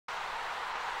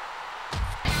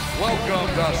Welcome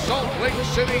to Salt Lake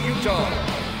City, Utah.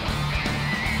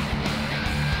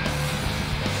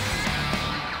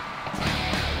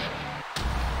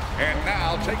 And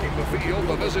now taking the field,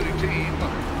 the visiting team,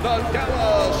 the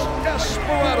Dallas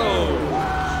Desperados.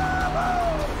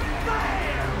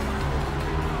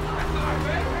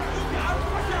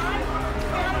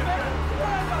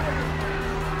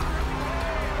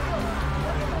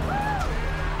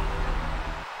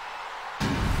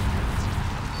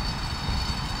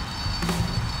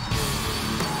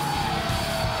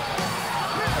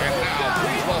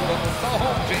 The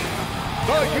home team,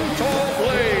 the Utah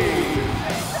Blaze.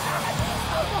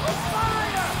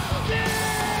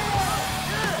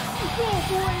 Go,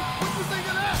 boy. What you think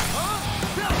of that, huh?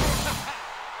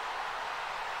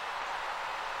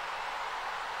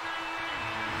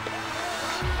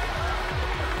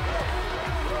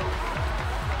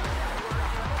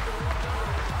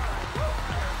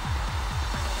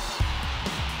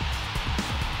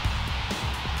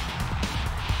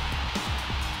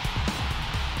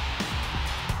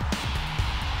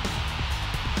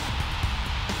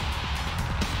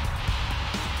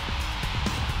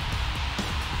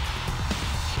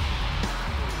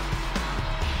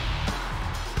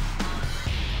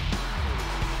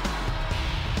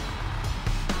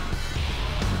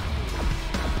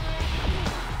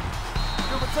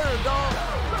 Turn, dog.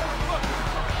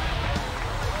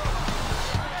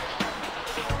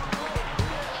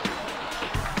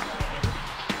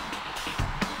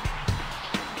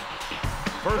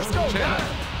 First and 10.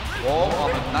 Ball on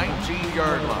the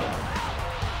 19-yard line.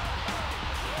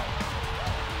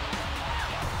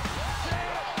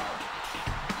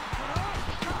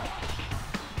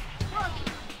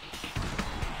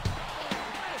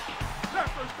 That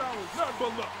first down was nothing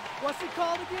but luck. What's he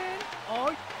called again?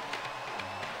 Oh.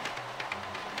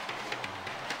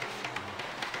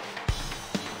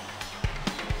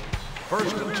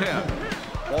 First and 10.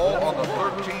 Ball on the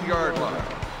 13-yard line.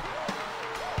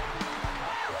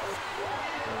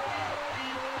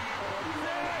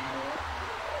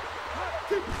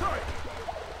 Keep it tight.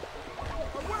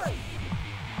 Away.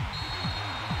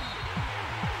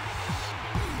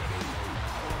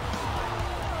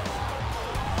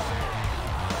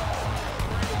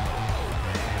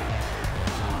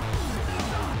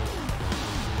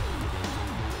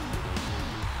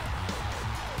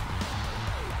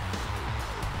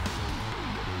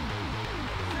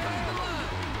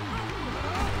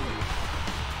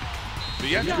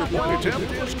 The extra point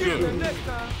attempt is good.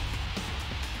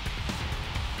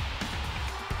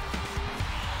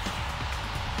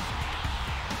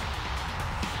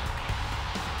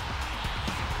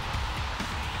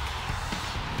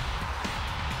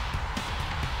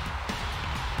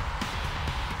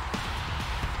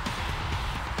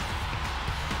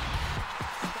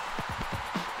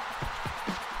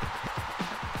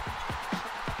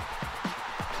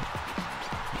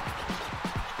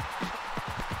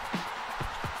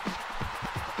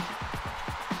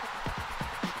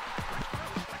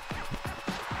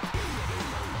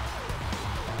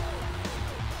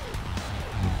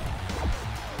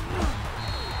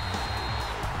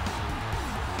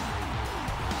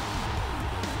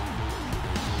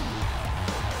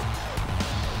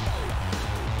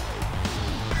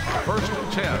 First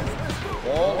and 10.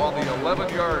 Ball on the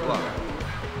 11-yard line.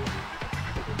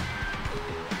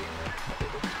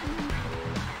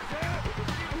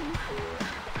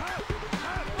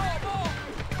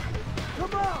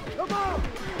 Come on, come on.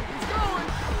 He's going.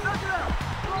 Knock it out.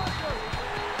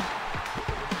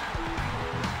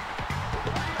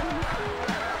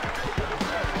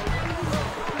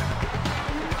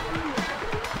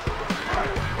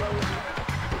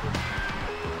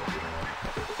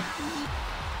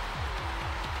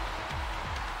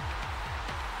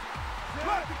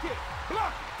 Block the kick.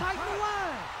 Block. Tighten the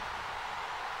line.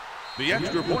 The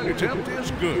extra point attempt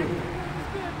is good.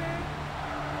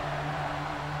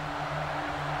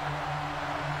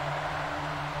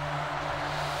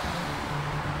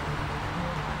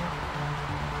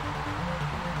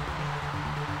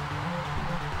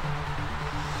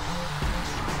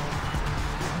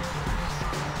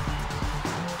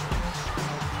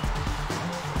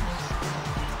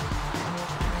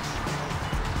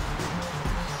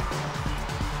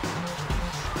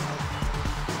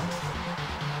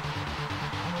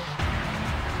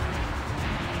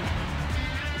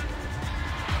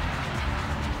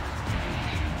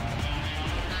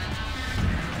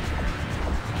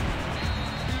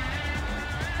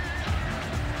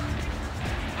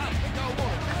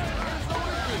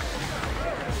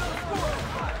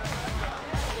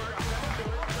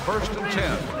 First and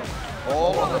 10.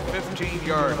 Ball on the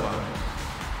 15-yard line.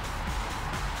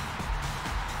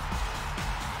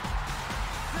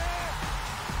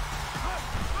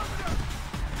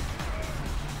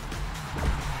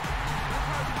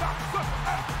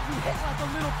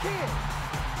 kid.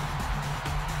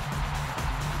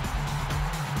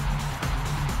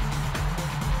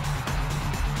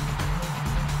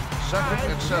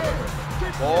 Second and 7.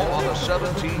 Ball on the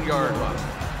 17-yard line.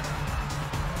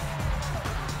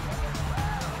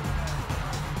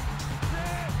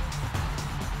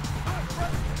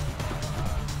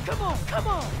 Come on, come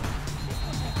on.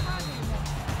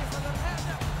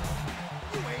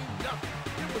 You ain't nothing.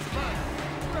 It was mine.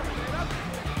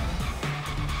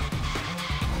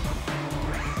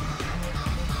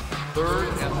 Third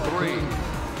and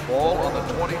 3. Ball on the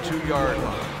 22-yard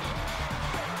line.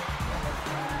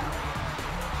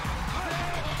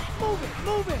 Move it,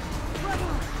 move it.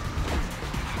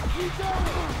 Keep going.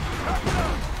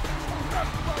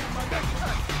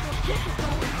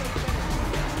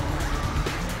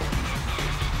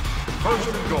 First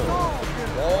and goal.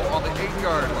 Ball on the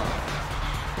 8-yard line.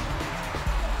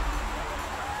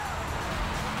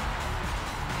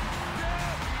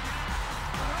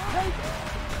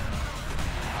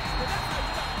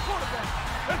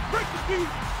 Let's break the key.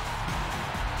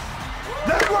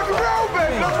 Let's rock and roll,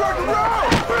 baby. Let's rock and roll.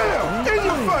 Bam! In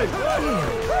your face.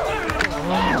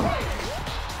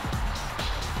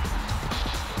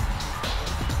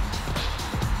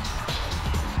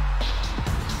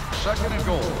 Second and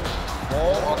goal.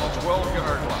 Ball on the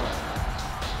 12-yard line.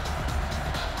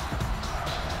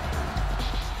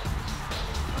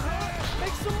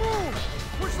 Make some moves.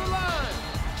 Push the line.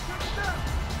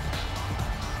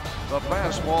 The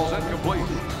pass ball's incomplete.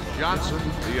 Johnson,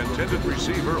 the intended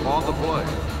receiver, on the play.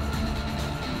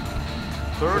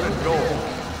 Third and goal.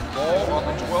 Ball on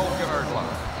the 12-yard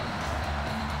line.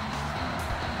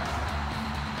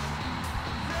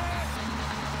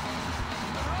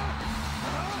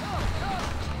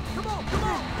 Come on, come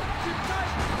on. Keep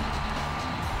tight.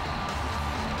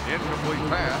 Incomplete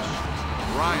pass.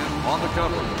 Ryan on the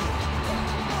cover.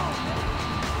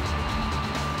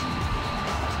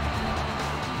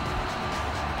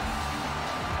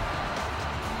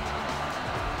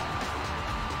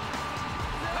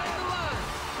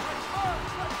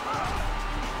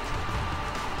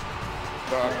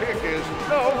 The kick is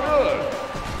no good.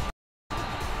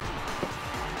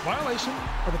 Violation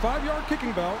of the 5-yard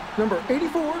kicking bell, number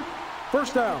 84,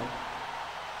 first down.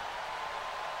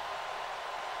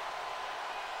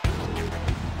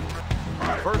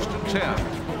 First and 10.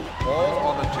 Ball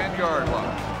on the 10-yard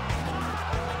line.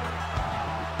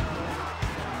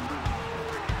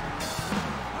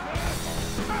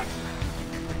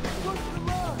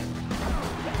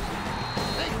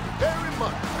 Thank you very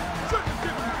much.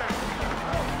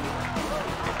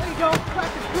 There you go.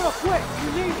 Practice real quick. You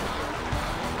need it.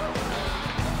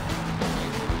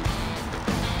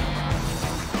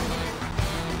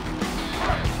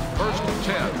 First and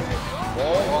 10.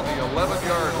 Ball on the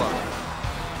 11-yard line.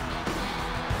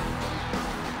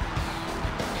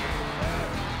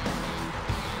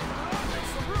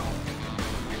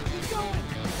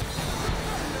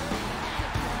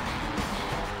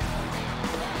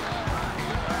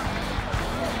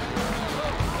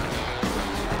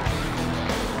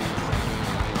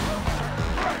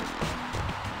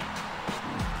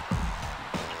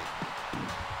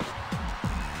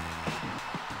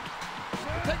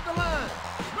 Take the line.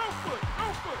 No foot, no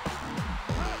foot.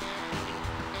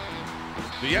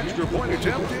 The extra point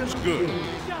attempt is good.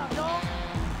 Good job, dog.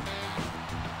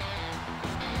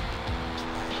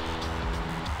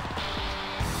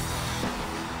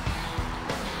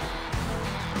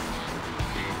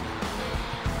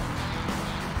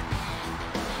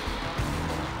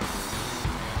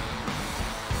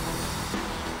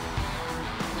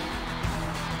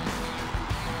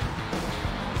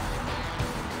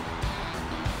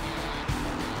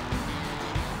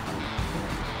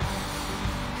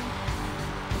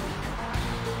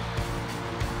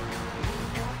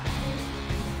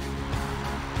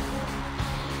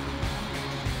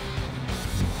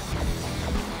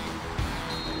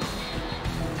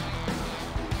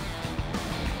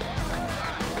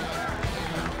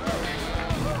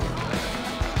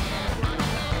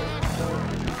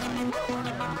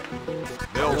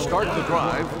 They'll start the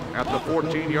drive at the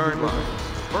 14-yard line.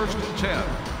 First and 10.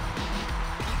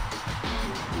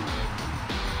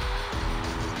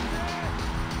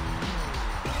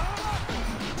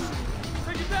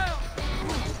 Take it down.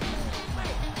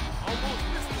 Man, almost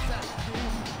missed the tackle.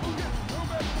 No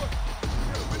bad foot.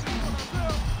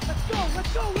 Let's go,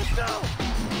 let's go, let's go.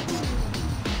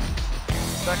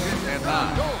 Second and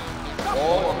 9.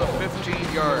 Ball on the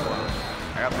 15-yard line.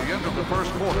 At the end of the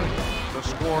first quarter, the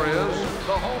score is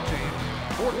the home team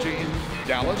 14,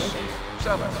 Dallas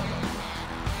 7.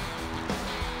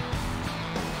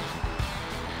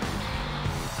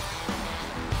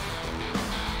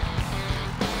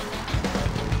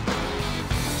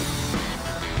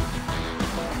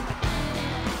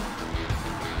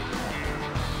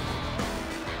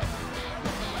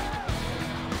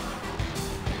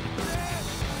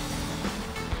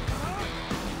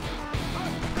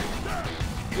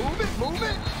 Move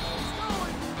it. It's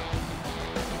going.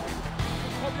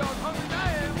 Hope y'all hungry than I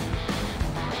am.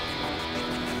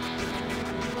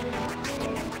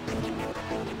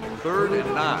 3rd and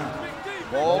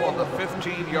 9. Ball on the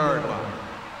 15-yard line.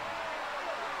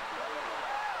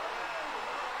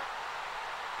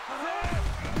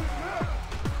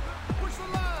 Push the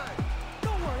line.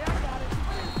 Don't worry, I got it.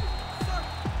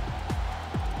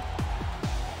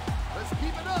 Let's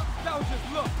keep it up. That was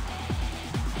just luck.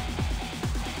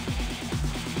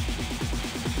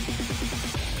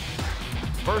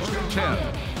 First and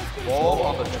 10. Ball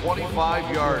on the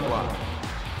 25-yard line.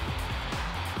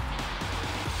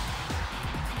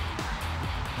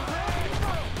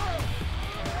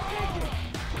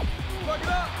 Plug it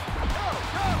up.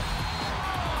 Go, go.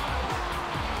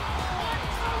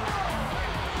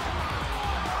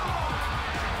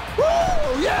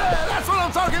 Woo! Yeah, that's what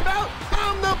I'm talking about.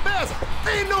 I'm the best.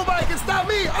 Ain't nobody can stop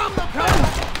me. I'm the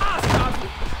best. I'll stop you.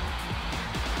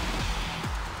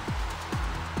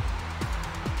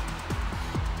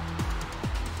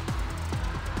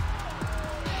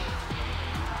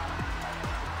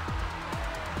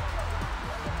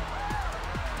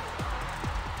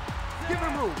 Give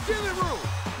him room. Give him room.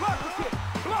 Block the kick.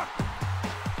 Block.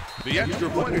 The extra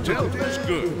point attempt is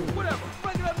good. Whatever.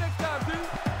 Bring it up next time, dude.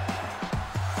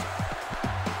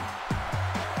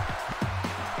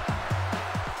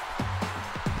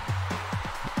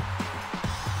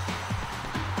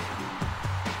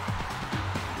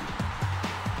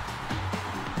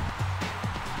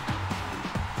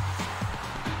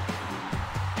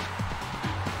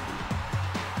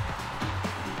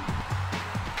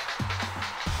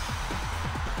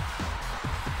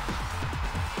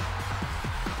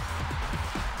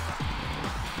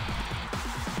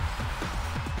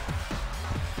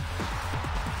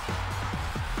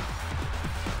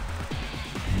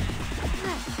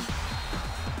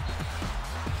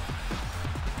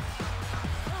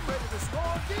 I'm ready to score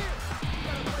again. You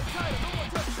gotta play tight. No more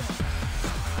touchdowns.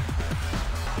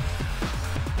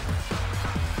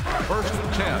 First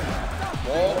and 10.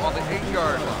 Ball on the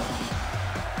 8-yard line.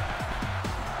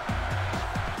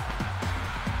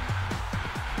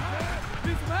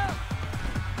 Need some help?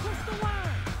 Push the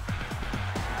line.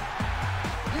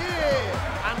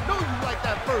 Yeah, I know you like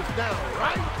that first down,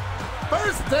 right?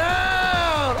 First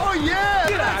down! Oh yeah!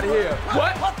 Get out of here!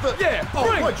 What? What the? Yeah, Oh,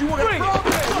 bring what? it, You want to bring it. frog?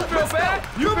 You feel bad?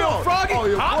 You Come feel on. froggy? Oh,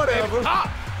 yeah, Hop, whatever. baby, hop.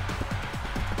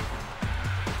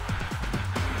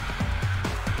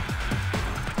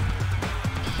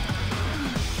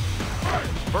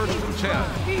 First and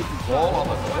 10. Ball on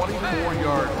the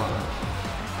 24-yard line.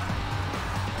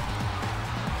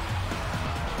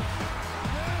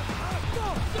 Go,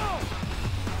 go.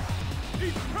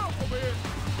 Need some help over here.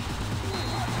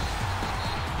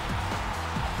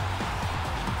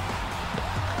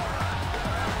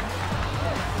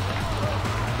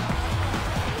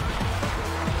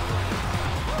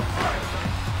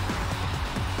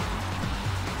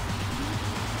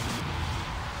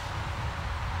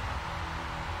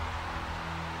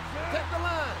 Take the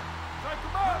line. Take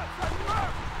him out. Take him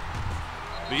out.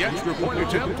 The extra point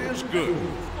attempt is good.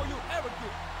 Before you ever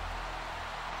get.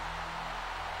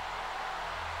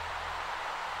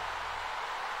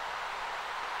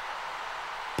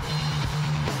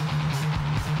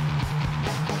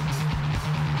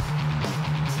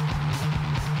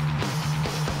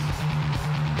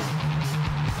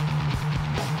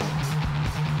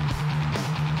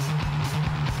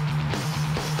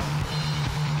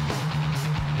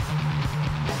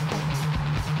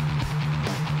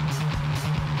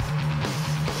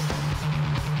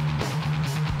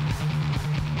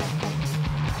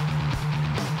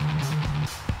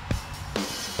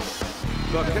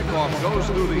 The kickoff goes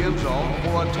through the end zone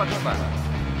for a touchback.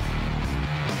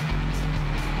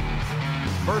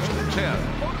 First and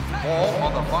 10. Ball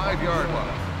on the 5-yard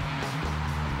line.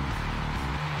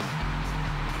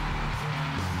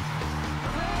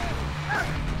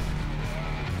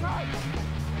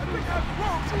 I think I was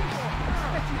wrong, too. I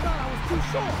bet you thought I was too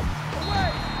short.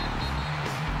 Away.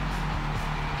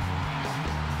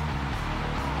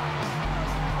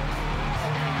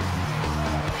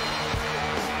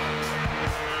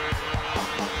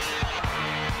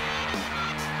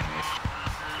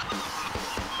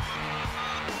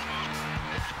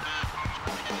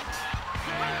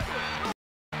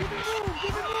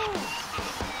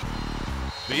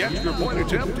 The extra point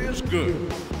attempt is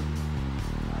good.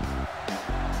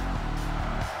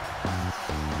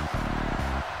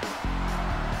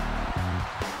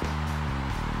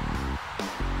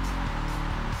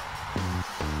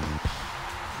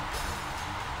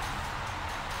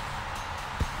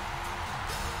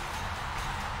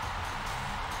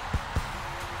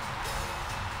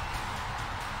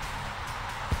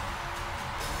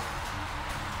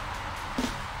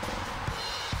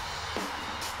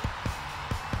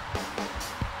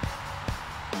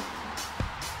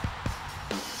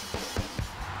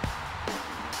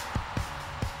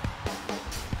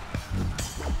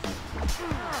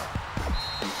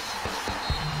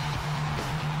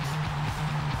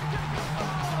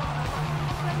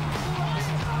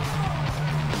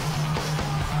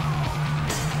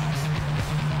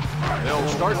 They'll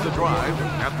start the drive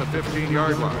at the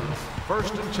 15-yard line.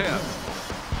 1st and 10.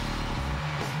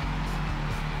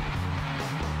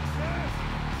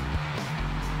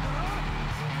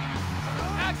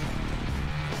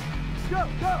 Go,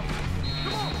 go.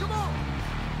 Come on, come on.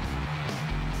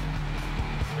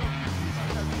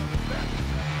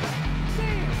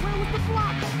 Man, where was the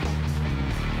block?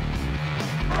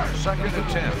 2nd and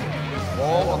 10.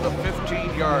 Ball on the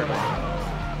 15-yard line.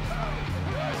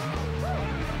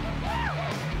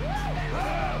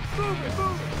 Move it,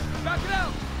 move it. Back it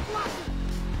out. Block it.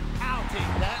 I'll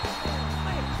take that.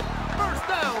 First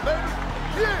down, baby.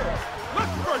 Yeah.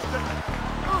 Let's first down.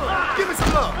 Give me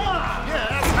some love. Yeah,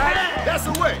 that's right. That's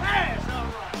the way.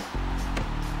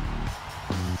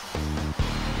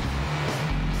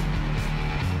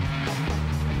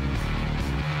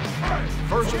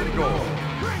 First and goal.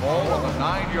 Ball on the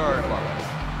 9-yard line.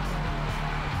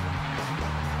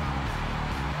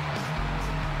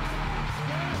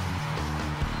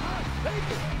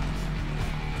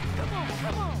 Come on,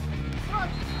 come on.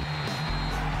 Rush.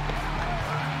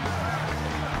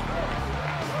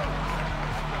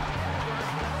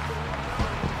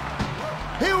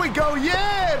 Here we go.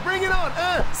 Yeah, bring it on.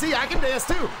 See, I can dance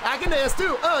too. I can dance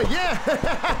too. Yeah.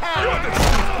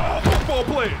 Football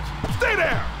players, stay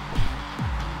there.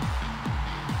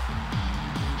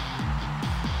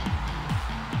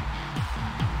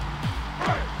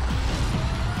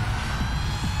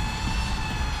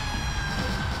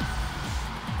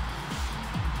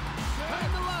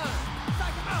 Hang the line.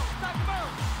 Strike him out, strike him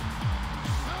out.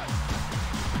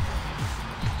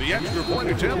 The extra point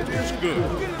attempt is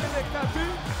good. Get in the next time,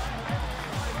 dude.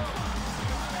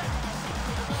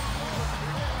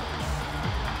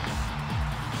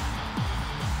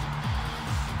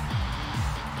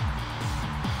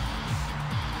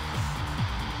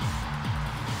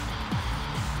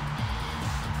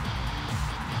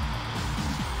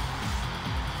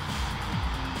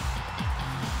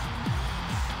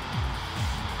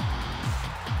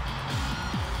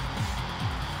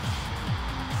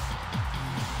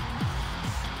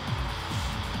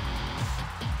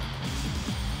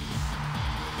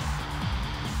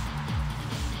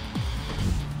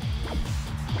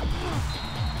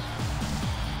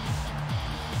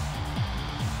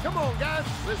 Come on, guys.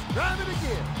 Let's drive it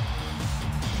again.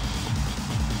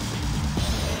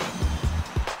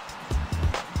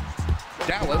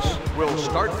 Dallas will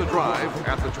start the drive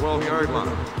at the 12-yard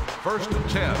line. 1st and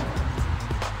 10.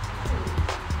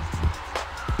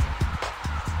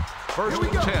 1st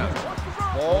and 10.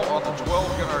 Ball on the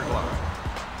 12-yard line.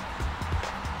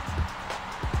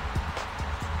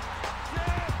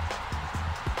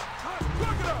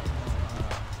 Look it up.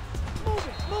 Move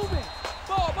it, move it.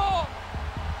 Ball, ball.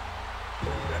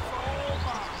 That's all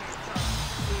mine.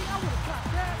 See, I would have caught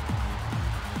that.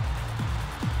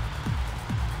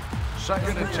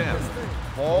 2nd and 10.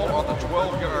 Ball on the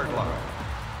 12-yard line.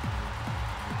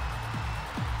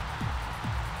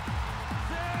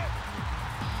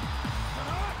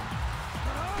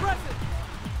 Press it.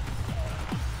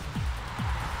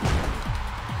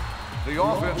 The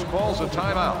offense calls a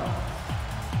timeout.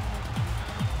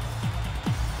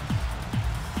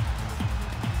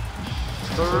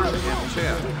 Third and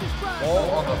 10. Ball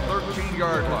on the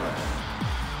 13-yard line.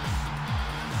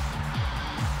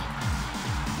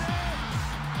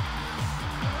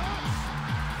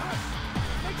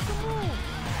 Make some room.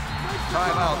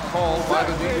 Timeout called by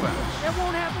the defense. It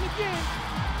won't happen again.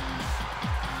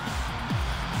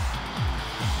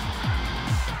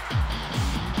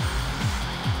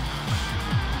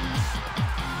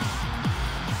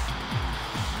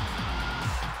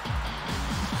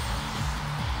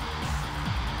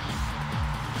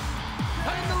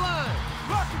 Hang the line.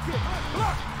 Block the kick.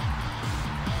 Block.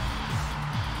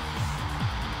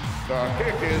 The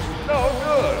kick is no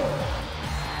good.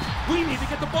 We need to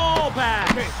get the ball back.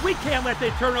 We can't let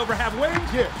that turnover have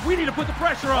wings. We need to put the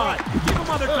pressure on. Keep them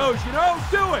on their toes, you know?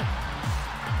 Do it.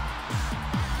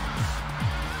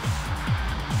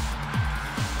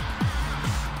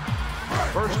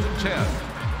 First and 10.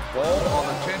 Ball on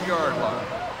the 10-yard line.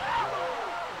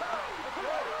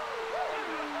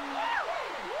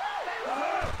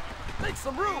 Make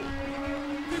some room.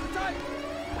 Keep it tight.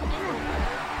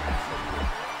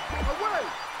 Away.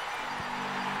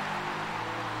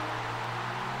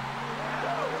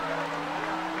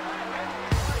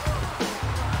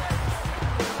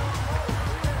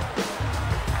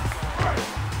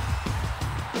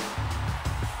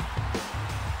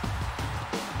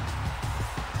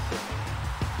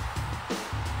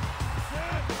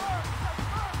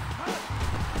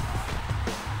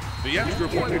 The extra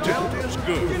point attempt is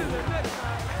good.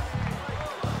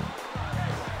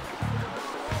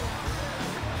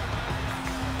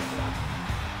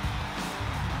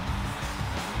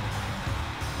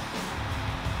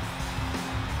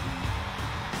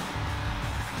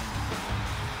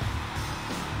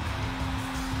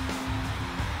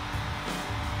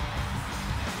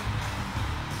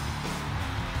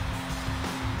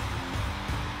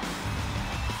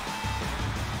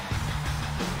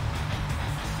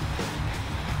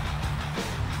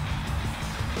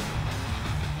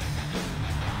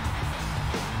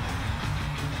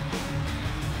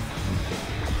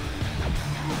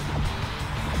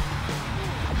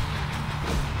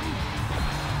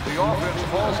 The offense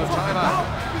calls a timeout.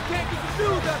 We can't get the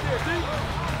dudes out there, see?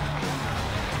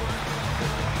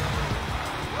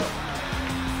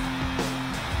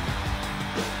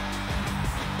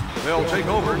 They'll take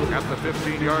over at the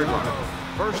 15-yard line.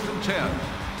 1st and 10.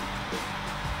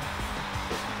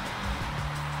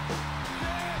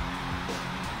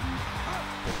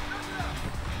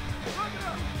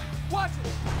 Watch it.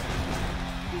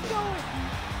 He's going.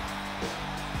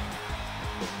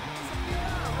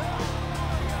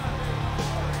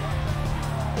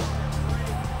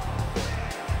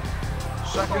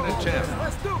 2nd and 10.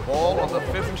 Ball on the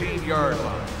 15-yard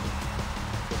line.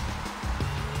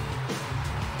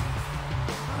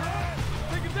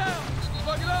 Take it down.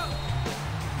 Plug it up.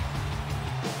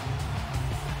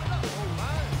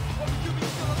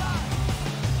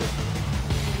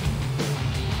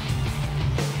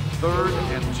 3rd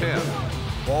and 10.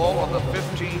 Ball on the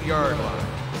 15-yard line.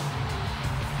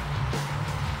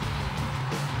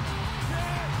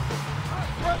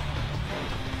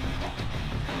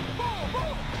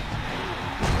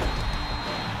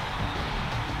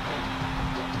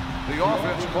 The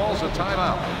offense calls a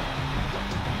timeout.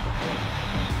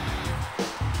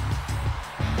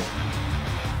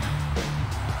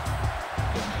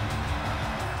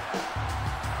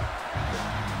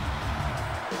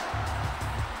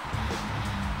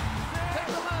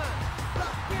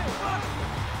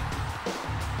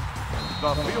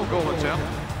 The field goal attempt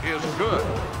is good.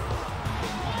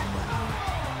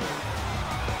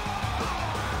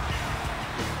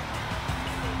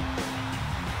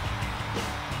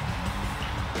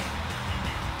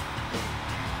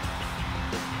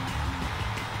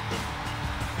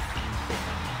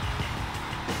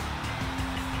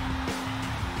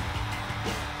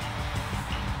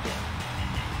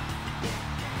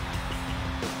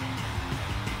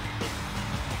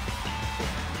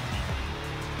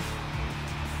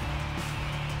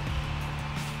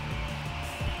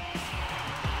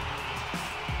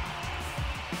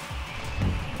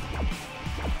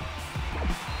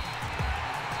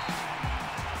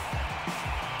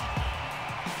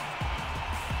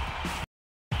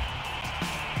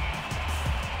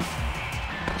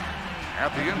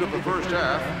 At the end of the first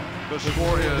half, the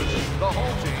score is the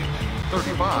home team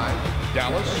 35,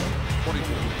 Dallas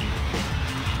 24.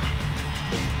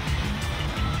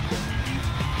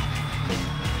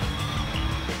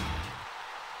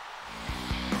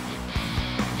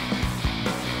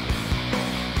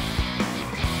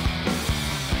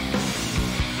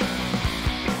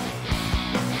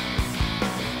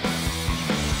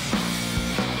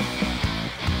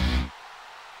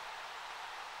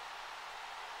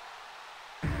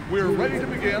 We're ready to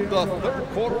begin the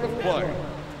 3rd quarter of play.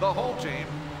 The home team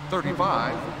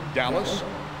 35, Dallas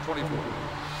 24.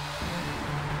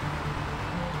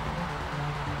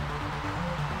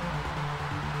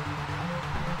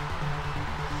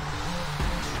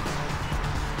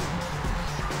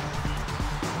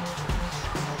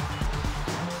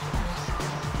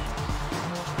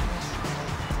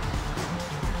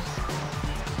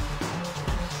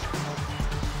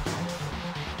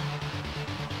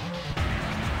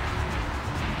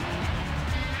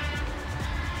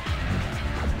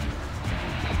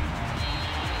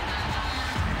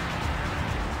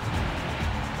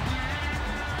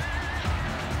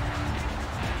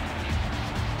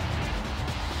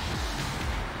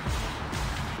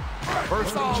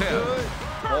 First and 10.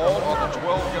 Ball on the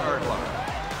 12-yard line.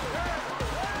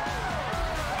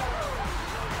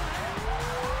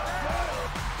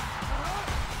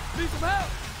 Need some help.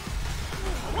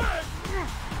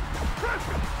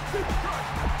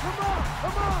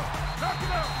 Come on. Knock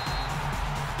it out.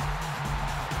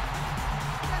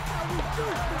 That's how we do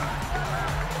it.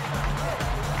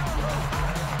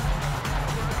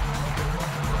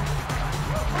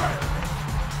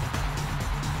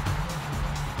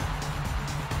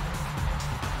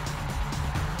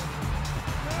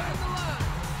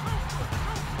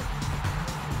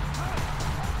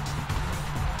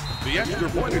 The extra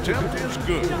point attempt is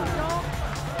good.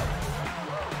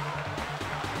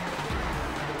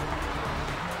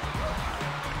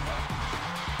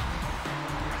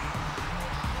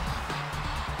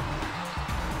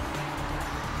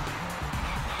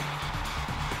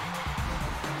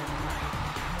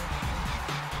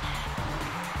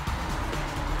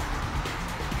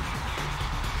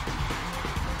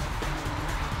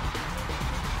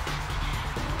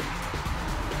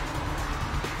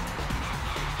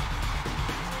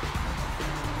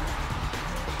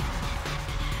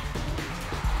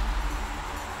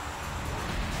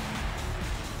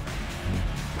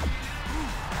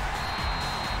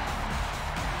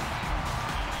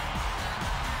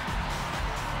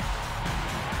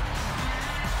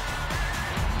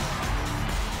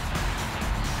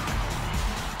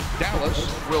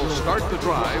 Dallas will start the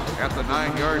drive at the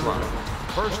 9-yard line.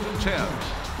 First and 10.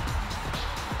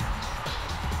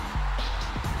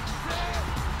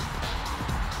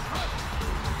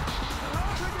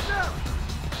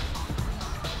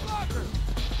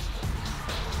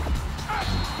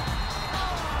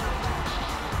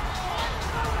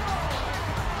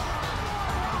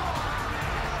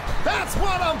 That's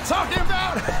what I'm talking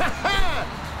about!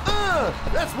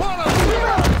 That's what I'm talking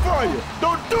about for you!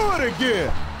 Don't do it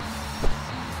again!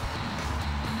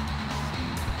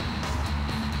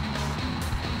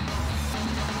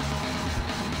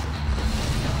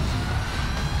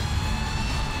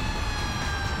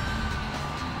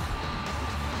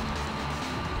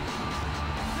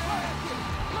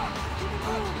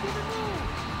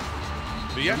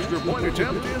 The extra point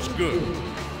attempt is good.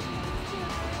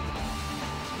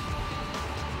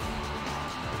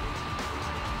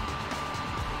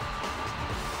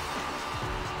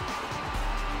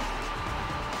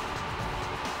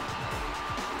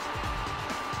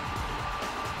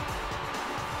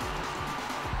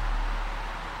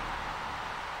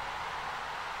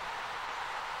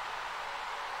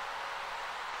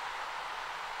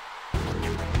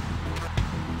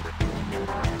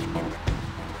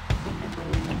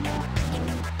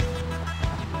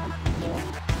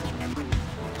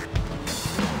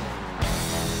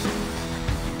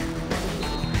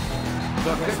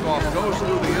 The kickoff goes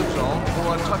through the end zone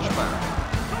for a touchback.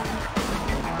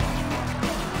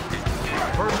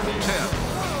 First and 10.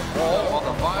 Ball on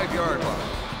the 5-yard line.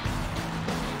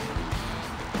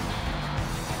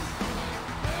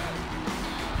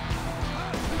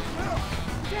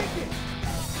 Take it.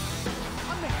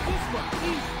 I make this one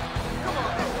easy. Come on.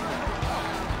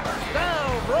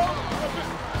 Down, bro!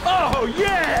 Oh,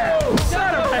 yeah!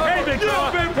 Son of a hey, big fella.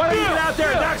 Why don't you get out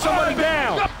there and knock somebody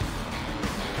down?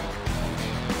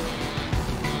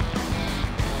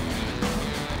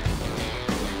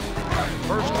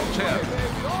 First and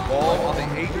 10. Ball on the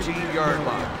 18-yard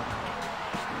line.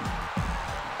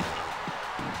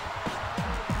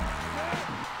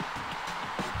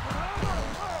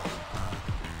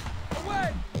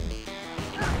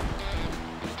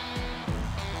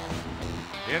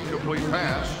 Incomplete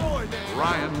pass.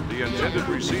 Ryan, the intended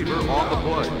receiver, on the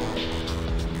play.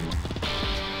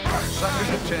 Second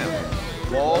and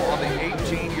 10. Ball on the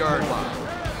 18-yard line.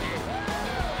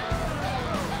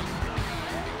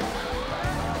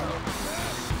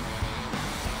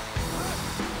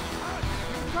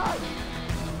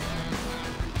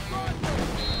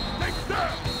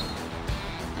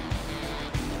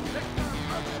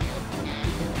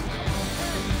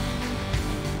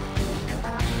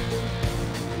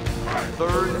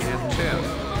 Third and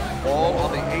 10. Ball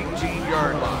on the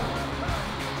 18-yard line.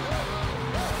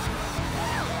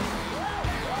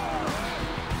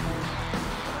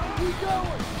 Keep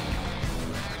going.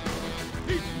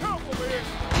 He's helpful, man.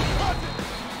 Watch it.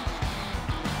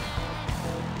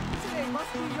 Today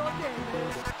must be your day, man.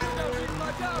 That was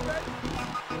my job, baby.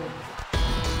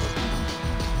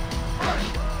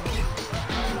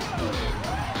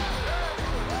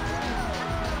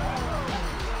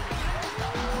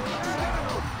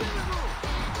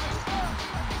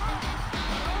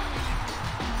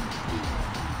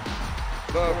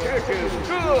 The kick is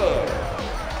good.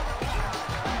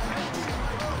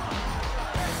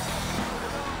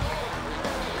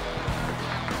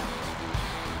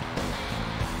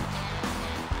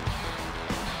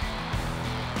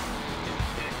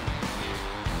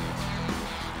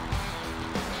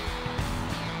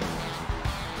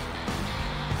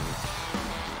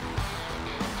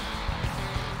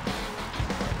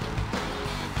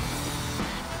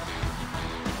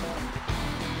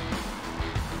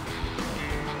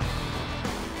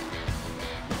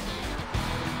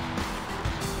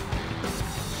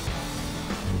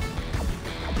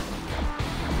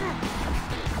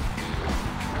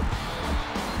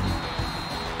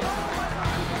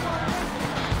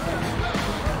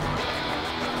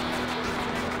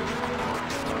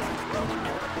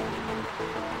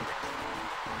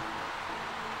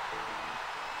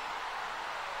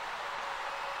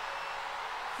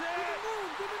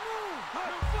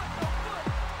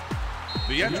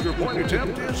 The extra point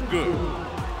attempt is good.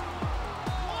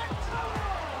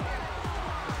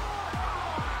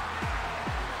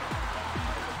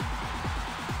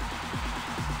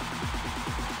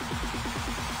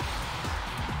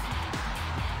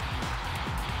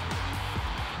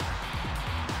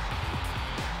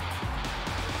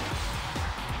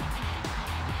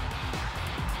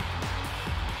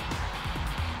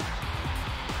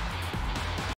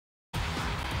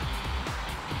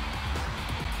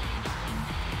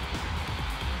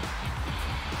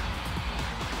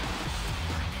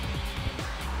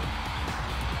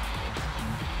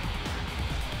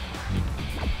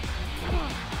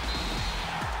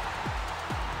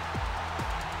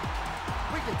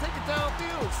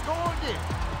 score again.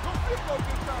 Go big go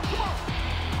this time. Come on.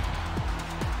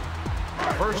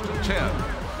 First and 10.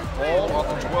 Ball on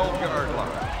the 12-yard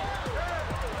line.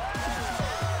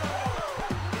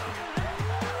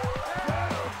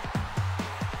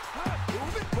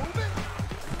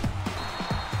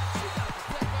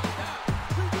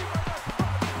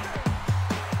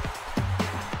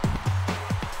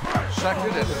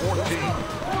 Second and 14.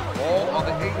 Ball on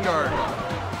the 8-yard line.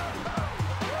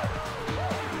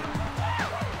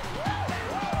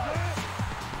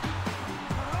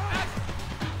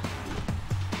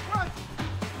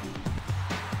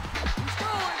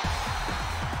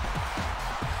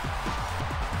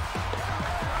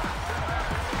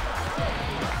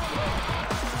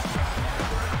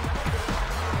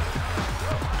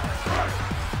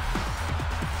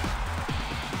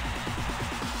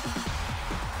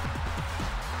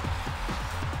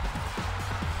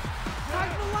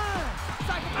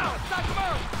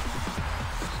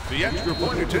 The extra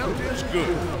point attempt is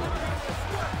good.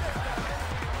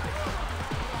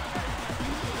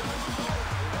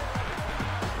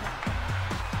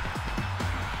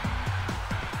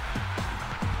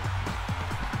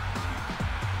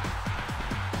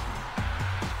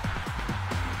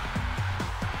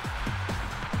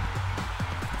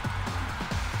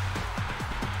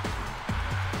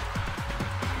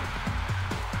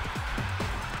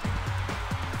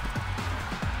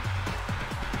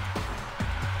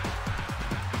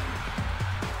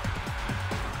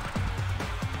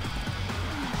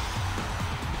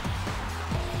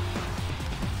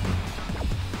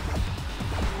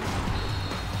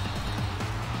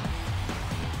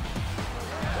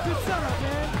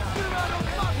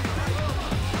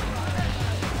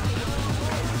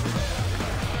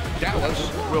 Dallas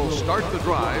will start the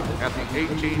drive at the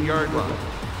 18-yard line.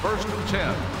 First and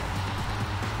 10.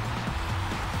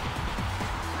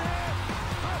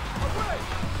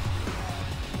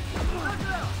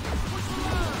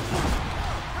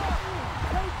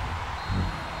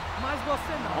 Might as well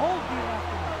send the whole deal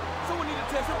after me. Someone need to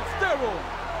test him with steroids.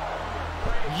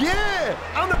 Yeah,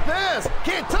 I'm the best.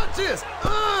 Can't touch this.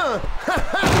 I'll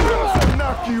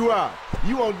knock you out.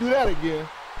 You won't do that again.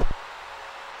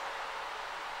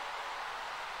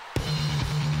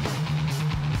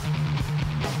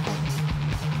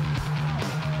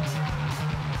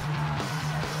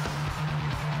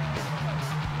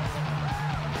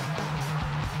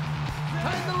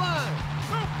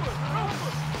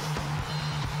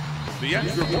 The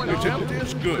extra point attempt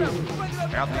is good.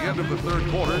 At the end of the third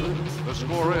quarter, the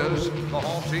score is the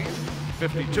home team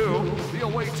 52, the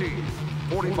away team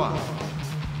 45.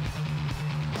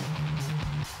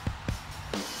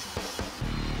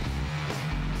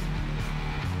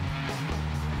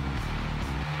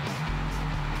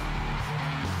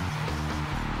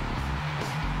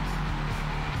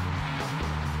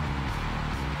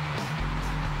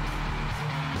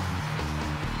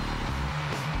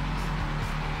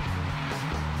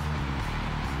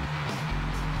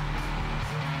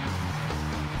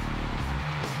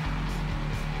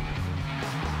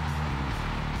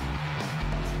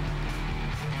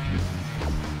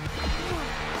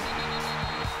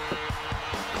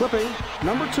 Clipping,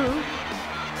 number 2.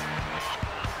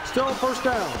 Still first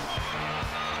down.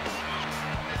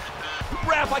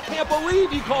 Ref, I can't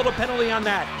believe you called a penalty on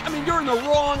that. I mean, you're in the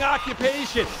wrong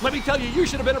occupation. Let me tell you, you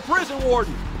should have been a prison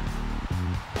warden.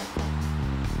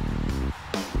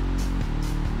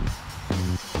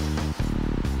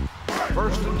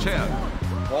 First and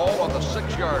 10. Ball on the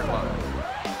 6-yard line.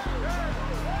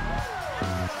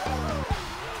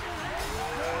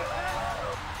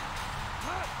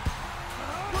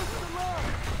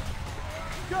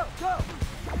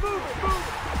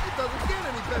 It doesn't get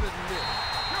any better than this.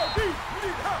 Yo, D, you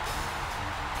need help.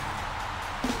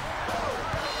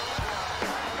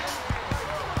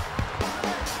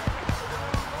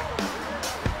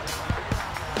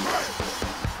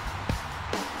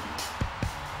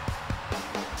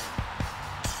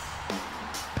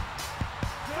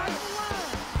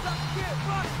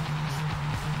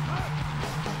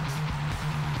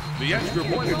 The extra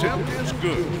point attempt is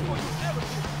good.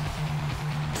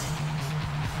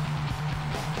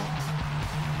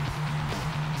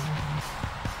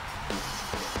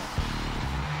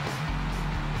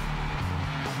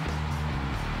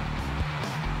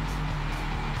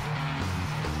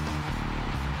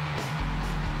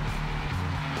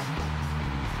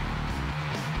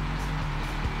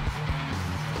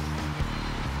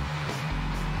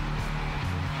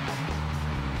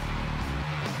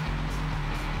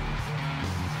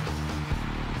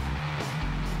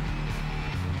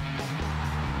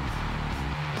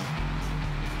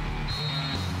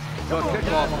 The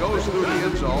kickoff goes through the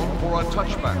end zone for a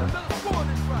touchback.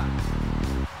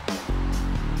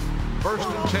 First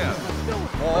and 10.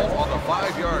 Ball on the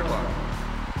 5-yard line.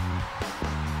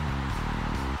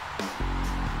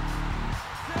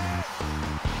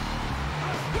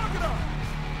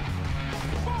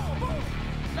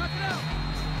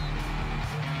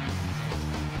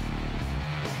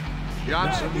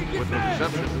 Johnson with the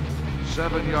reception.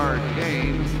 7-yard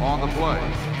gain on the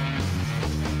play.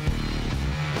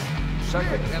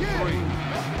 Second and 3.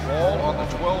 Ball on the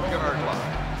 12-yard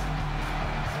line.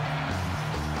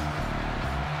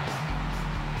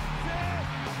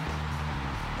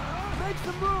 Make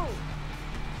some room.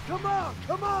 Come on,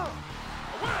 come on.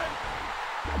 Away.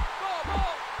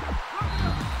 Ball.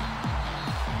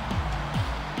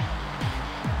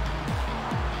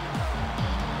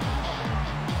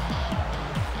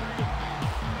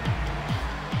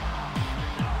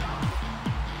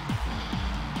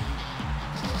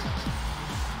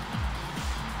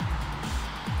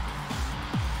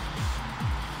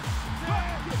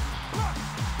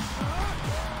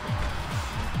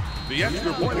 The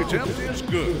extra point attempt is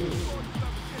good.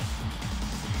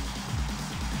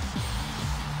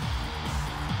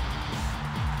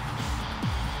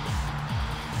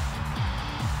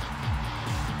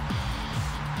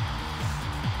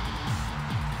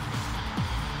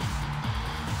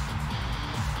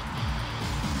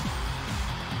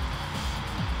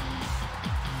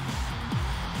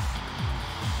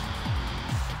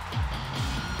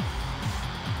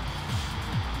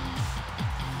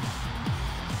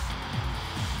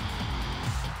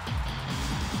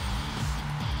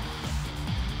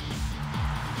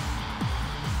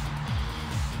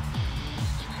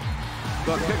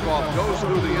 The kickoff goes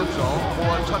through the end zone for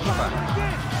a touchback.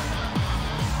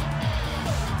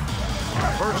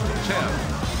 First and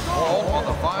 10. Ball on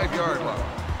the 5-yard line.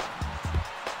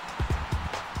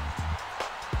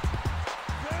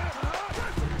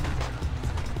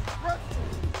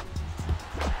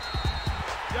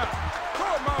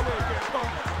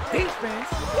 Defense?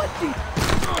 What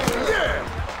defense? Yeah!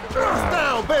 First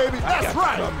down, baby. That's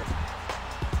right.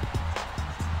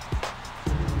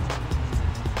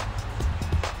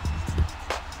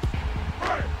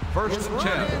 First and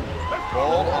 10.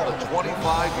 Ball on the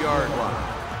 25-yard line.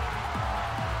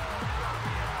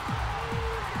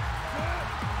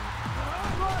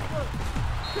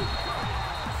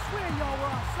 I swear y'all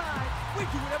were offside. We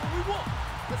do whatever we want.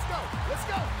 Let's go.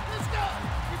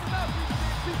 Keep it up,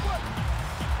 keep working.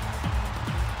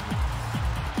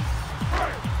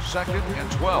 Second and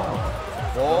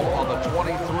 12. Ball on the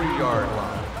 23-yard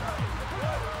line.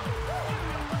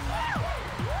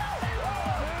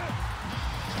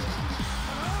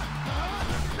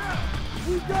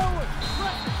 We going.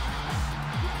 Press it.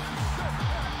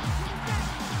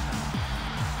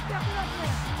 Step it up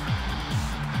there.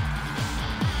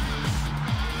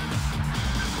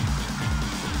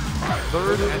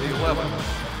 Third and 11.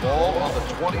 Ball on the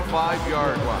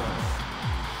 25-yard line.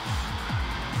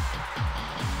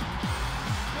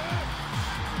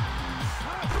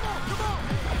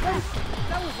 Hey,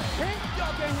 that was a hit.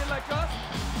 Y'all can't hit like us.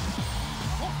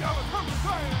 Hope y'all are coming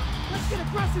fire. Let's get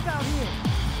aggressive out here.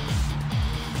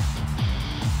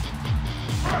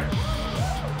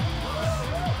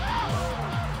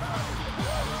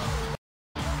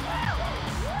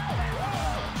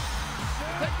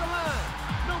 Take the line.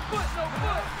 No foot.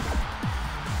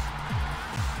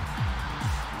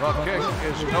 The kick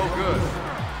is no good.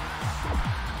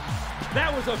 That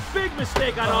was a big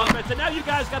mistake on offense, and now you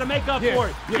guys got to make up for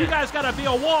it. You guys got to be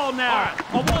a wall now,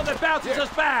 a wall that bounces us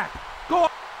back. Go on.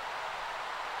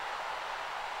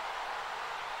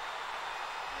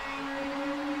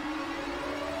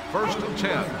 First and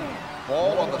 10.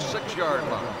 Ball on the 6-yard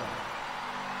line.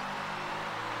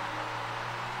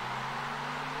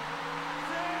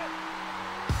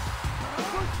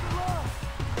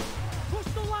 Push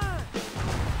the line.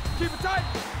 Keep it tight.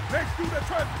 Next dude that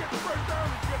tries to get the first down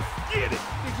is gonna get it.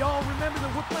 Did y'all remember the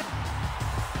whip?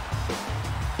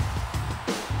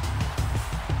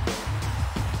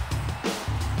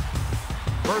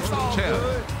 First and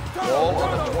 10. Ball on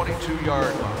the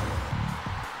 22-yard line.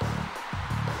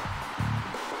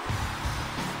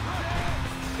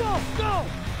 Go.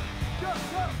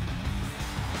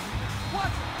 Watch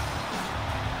it.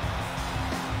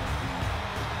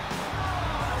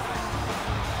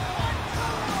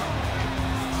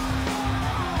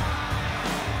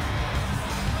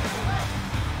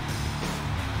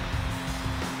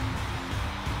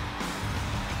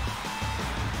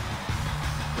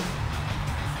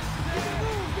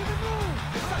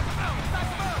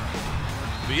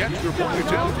 The extra point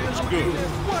attempt is good.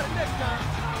 What next time?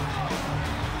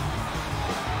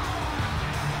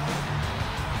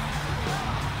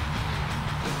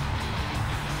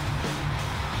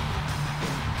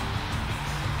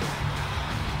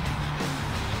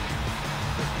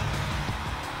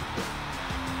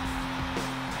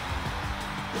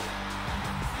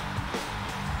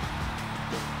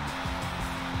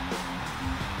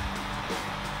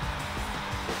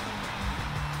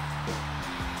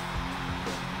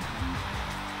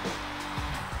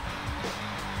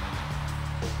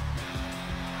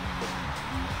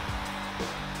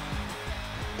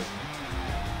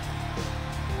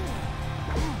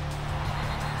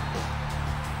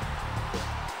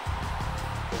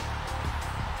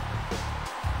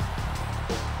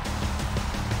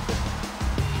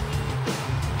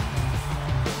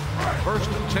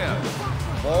 First and 10.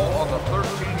 Ball on the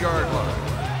 13-yard line.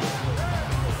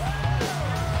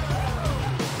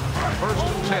 First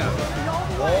and 10.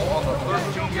 Ball on the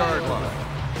 13-yard line.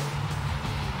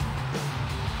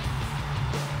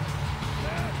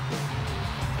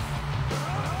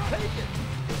 Take it.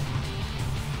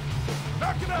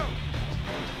 Knock it out.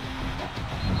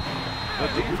 The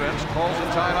defense calls a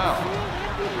timeout.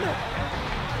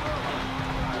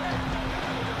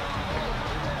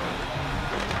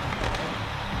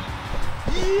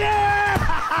 Yeah!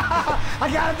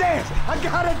 I gotta dance. I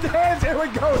gotta dance. Here we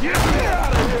go. Get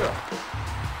out of here.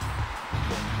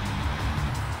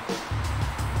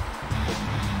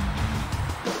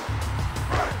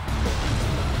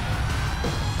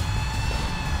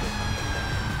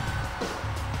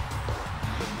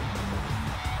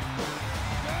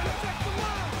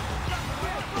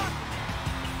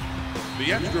 The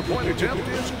extra point attempt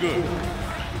is good.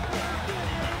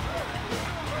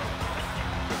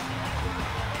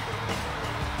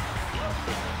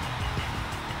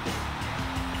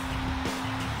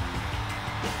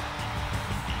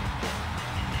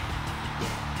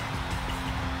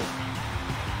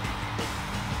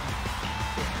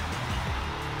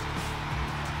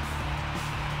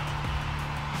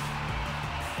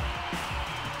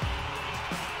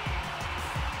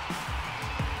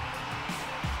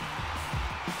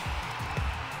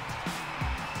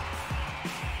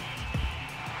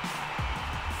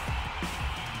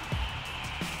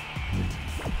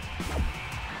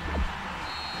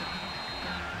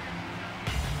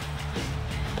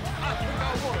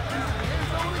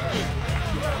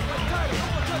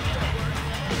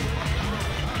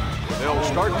 They'll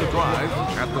start the drive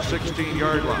at the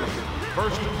 16-yard line.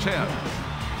 First and 10.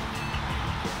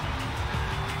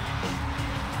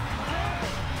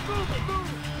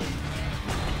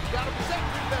 Gotta protect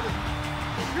me better.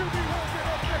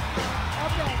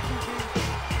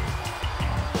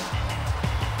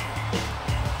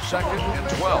 Second and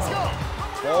 12.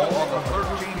 Ball on the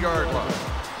 13-yard line.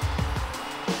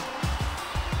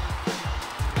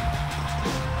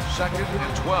 Second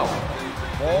and 12.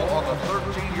 Ball on the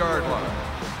 13-yard line.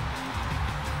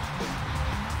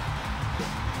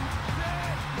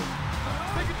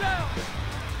 Take it down.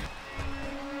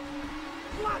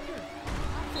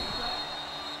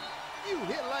 You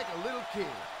hit like a little kid.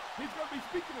 He's going to be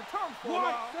speaking in tongues for a What?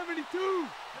 while. 72.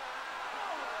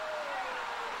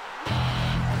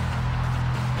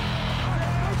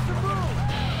 Make some room.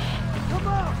 Come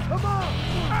on, come on.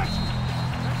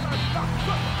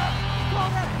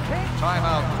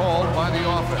 Timeout called by the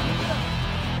offense.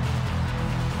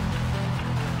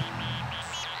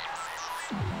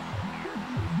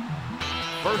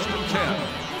 First and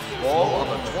 10. Ball on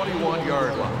the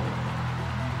 21-yard line.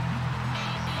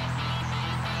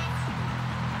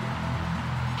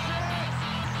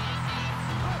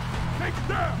 Take it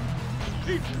down.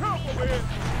 He's tough over here.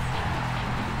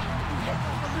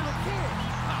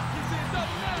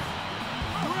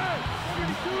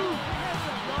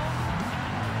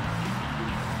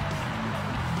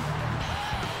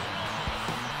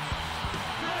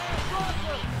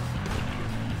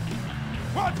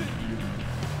 Watch it.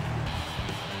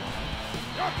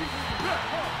 Y'all keep it back,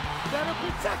 huh? Better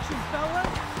protection,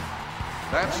 fellas.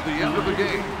 That's the end of the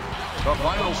game. The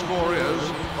final score is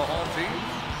the home team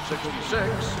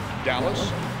 66, Dallas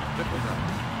 59.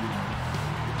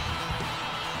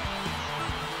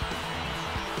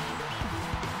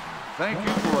 Thank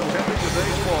you for attending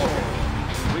today's ball game.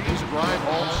 Please drive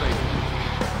home safely.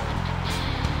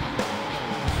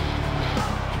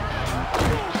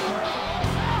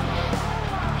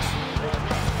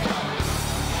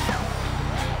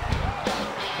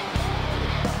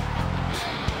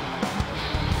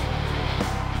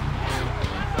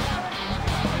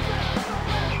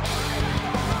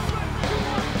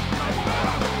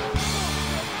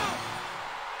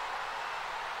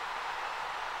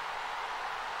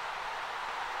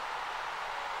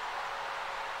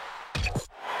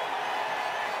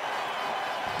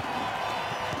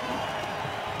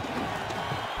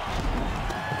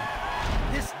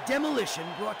 Demolition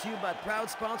brought to you by proud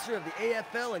sponsor of the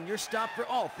AFL and your stop for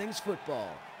all things football.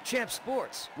 Champ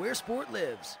Sports, where sport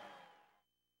lives.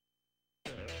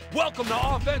 Welcome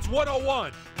to Offense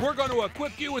 101. We're going to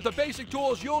equip you with the basic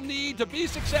tools you'll need to be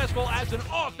successful as an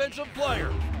offensive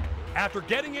player. After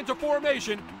getting into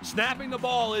formation, snapping the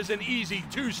ball is an easy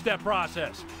two-step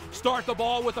process. Start the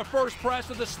ball with the first press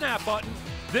of the snap button.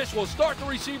 This will start the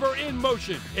receiver in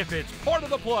motion if it's part of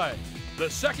the play. The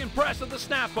second press of the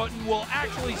snap button will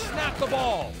actually snap the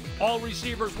ball. All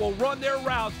receivers will run their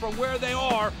routes from where they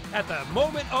are at the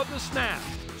moment of the snap.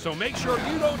 So make sure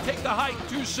you don't take the hike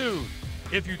too soon.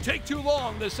 If you take too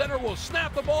long, the center will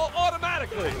snap the ball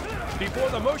automatically before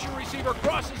the motion receiver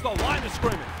crosses the line of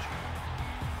scrimmage.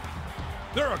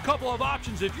 There are a couple of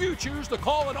options if you choose to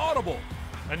call an audible.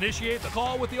 Initiate the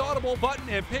call with the audible button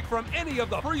and pick from any of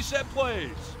the preset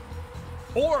plays.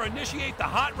 Or initiate the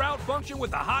hot route function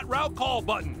with the hot route call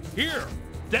button. Here,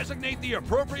 designate the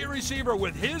appropriate receiver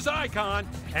with his icon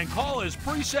and call his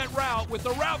preset route with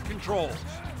the route controls.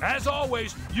 As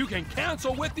always, you can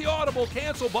cancel with the audible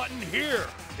cancel button here.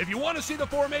 If you want to see the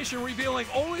formation revealing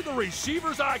only the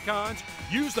receiver's icons,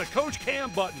 use the Coach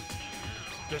Cam button.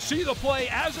 To see the play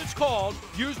as it's called,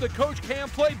 use the Coach Cam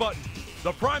play button.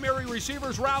 The primary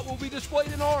receiver's route will be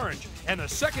displayed in orange, and the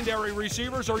secondary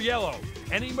receivers are yellow.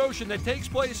 Any motion that takes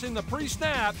place in the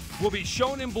pre-snap will be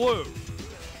shown in blue.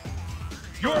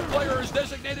 Your player is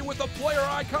designated with a player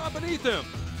icon beneath him.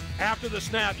 After the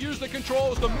snap, use the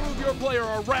controls to move your player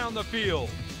around the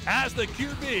field. As the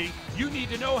QB, you need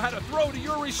to know how to throw to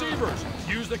your receivers.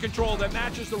 Use the control that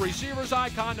matches the receiver's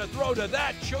icon to throw to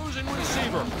that chosen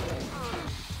receiver.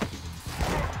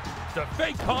 To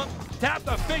fake pump, tap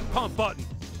the fake pump button.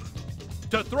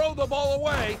 To throw the ball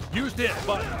away, use this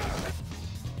button.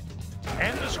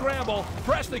 And to scramble,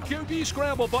 press the QB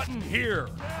scramble button here.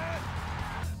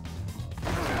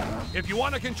 If you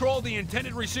want to control the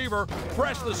intended receiver,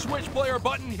 press the switch player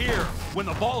button here when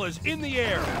the ball is in the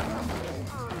air.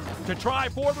 To try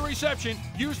for the reception,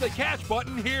 use the catch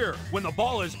button here when the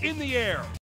ball is in the air.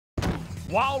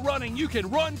 While running, you can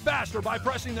run faster by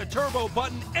pressing the turbo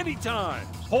button anytime.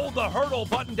 Hold the hurdle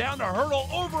button down to hurdle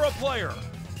over a player.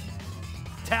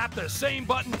 Tap the same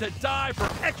button to dive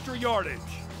for extra yardage.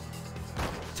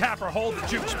 Tap or hold the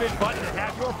juke spin button to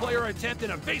have your player attempt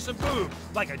an evasive move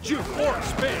like a juke or a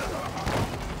spin.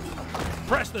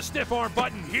 Press the stiff arm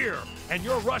button here, and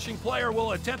your rushing player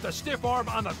will attempt a stiff arm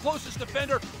on the closest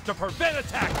defender to prevent a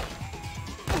tackle.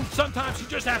 Sometimes you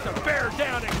just have to bear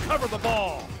down and cover the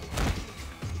ball.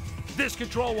 This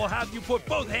control will have you put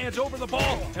both hands over the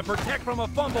ball and protect from a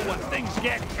fumble when things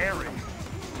get hairy.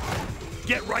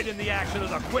 Get right in the action of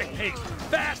the quick-paced,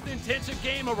 fast, intensive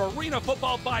game of arena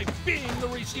football by being the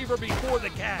receiver before the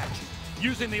catch.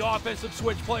 Using the offensive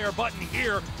switch player button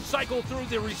here, cycle through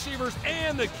the receivers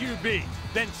and the QB.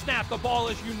 Then snap the ball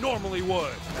as you normally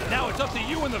would. Now it's up to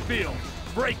you in the field.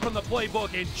 Break from the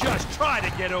playbook and just try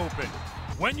to get open.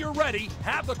 When you're ready,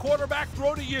 have the quarterback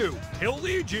throw to you. He'll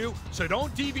lead you, so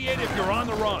don't deviate if you're on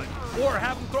the run. Or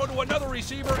have him throw to another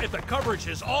receiver if the coverage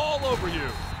is all over you.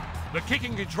 The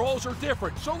kicking controls are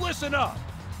different, so listen up.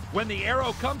 When the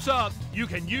arrow comes up, you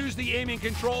can use the aiming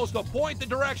controls to point the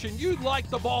direction you'd like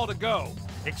the ball to go.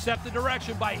 Accept the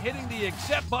direction by hitting the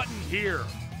accept button here.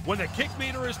 When the kick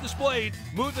meter is displayed,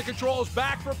 move the controls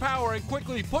back for power and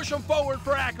quickly push them forward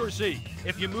for accuracy.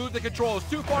 If you move the controls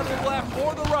too far to the left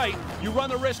or the right, you run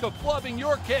the risk of flubbing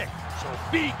your kick. So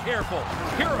be careful.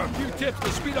 Here are a few tips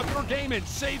to speed up your game and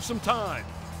save some time.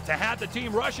 To have the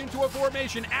team rush into a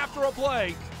formation after a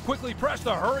play, quickly press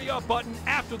the hurry up button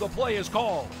after the play is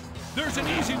called. There's an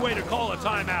easy way to call a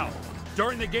timeout.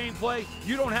 During the gameplay,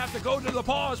 you don't have to go to the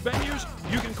pause menus.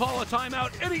 You can call a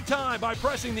timeout anytime by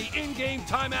pressing the in-game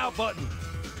timeout button.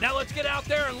 Now let's get out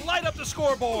there and light up the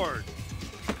scoreboard.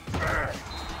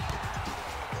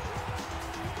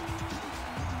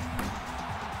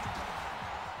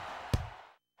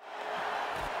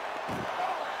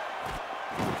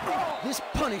 This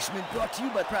punishment brought to you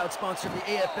by proud sponsor of the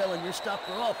AFL and your stop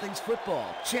for all things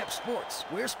football. Champ Sports,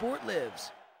 where sport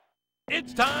lives.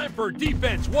 It's time for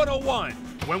Defense 101.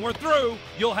 When we're through,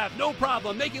 you'll have no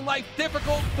problem making life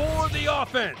difficult for the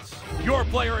offense. Your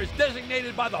player is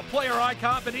designated by the player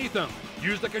icon beneath him.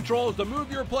 Use the controls to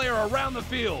move your player around the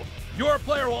field. Your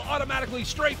player will automatically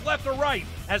strafe left or right,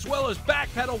 as well as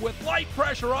backpedal with light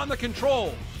pressure on the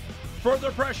controls.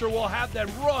 Further pressure will have them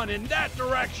run in that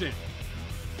direction.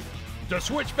 To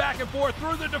switch back and forth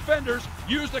through the defenders,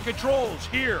 use the controls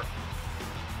here.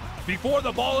 Before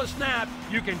the ball is snapped,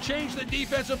 you can change the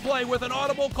defensive play with an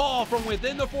audible call from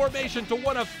within the formation to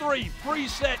one of 3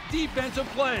 preset defensive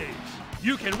plays.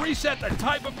 You can reset the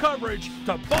type of coverage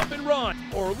to bump and run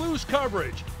or loose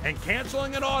coverage, and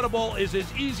canceling an audible is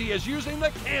as easy as using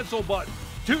the cancel button.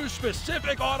 2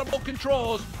 specific audible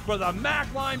controls for the MAC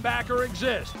linebacker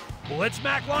exist: Blitz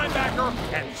MAC linebacker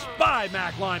and Spy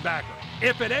MAC linebacker.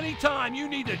 If at any time you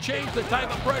need to change the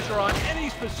type of pressure on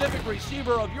any specific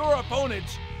receiver of your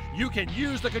opponents, you can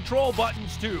use the control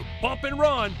buttons to bump and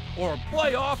run or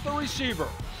play off the receiver.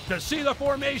 To see the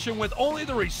formation with only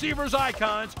the receiver's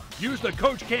icons, use the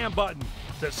Coach Cam button.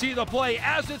 To see the play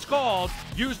as it's called,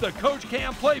 use the Coach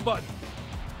Cam play button.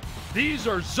 These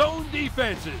are zone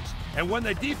defenses, and when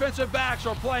the defensive backs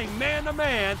are playing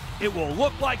man-to-man, it will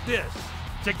look like this.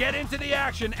 To get into the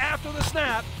action after the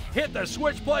snap, hit the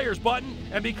switch players button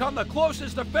and become the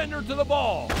closest defender to the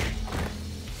ball.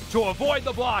 To avoid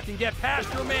the block and get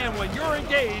past your man when you're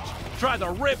engaged, try the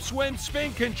rip, swim,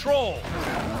 spin control.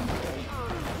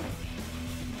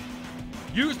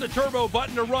 Use the turbo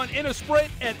button to run in a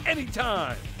sprint at any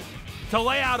time. To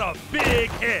lay out a big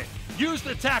hit, use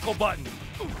the tackle button.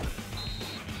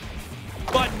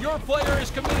 But your player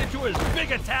is committed to as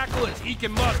big a tackle as he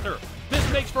can muster. This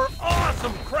makes for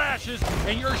awesome crashes,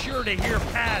 and you're sure to hear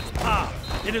pads pop.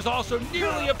 It is also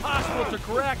nearly impossible to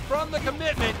correct from the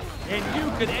commitment, and you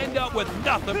could end up with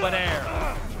nothing but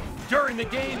air. During the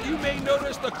game, you may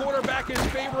notice the quarterback is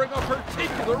favoring a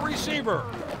particular receiver.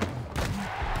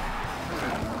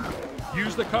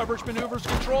 Use the coverage maneuvers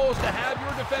controls to have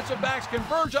your defensive backs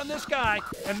converge on this guy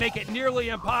and make it nearly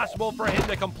impossible for him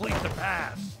to complete the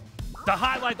pass. To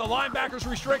highlight the linebackers'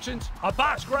 restrictions, a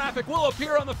box graphic will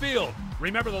appear on the field.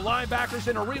 Remember, the linebackers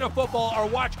in arena football are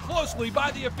watched closely by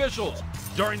the officials.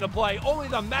 During the play, only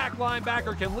the MAC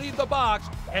linebacker can leave the box,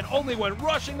 and only when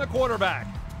rushing the quarterback.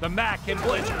 The MAC can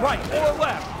blitz right or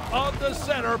left of the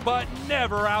center, but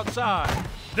never outside.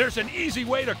 There's an easy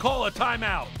way to call a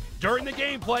timeout. During the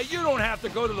gameplay, you don't have to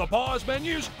go to the pause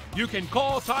menus. You can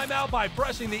call timeout by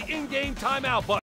pressing the in-game timeout button.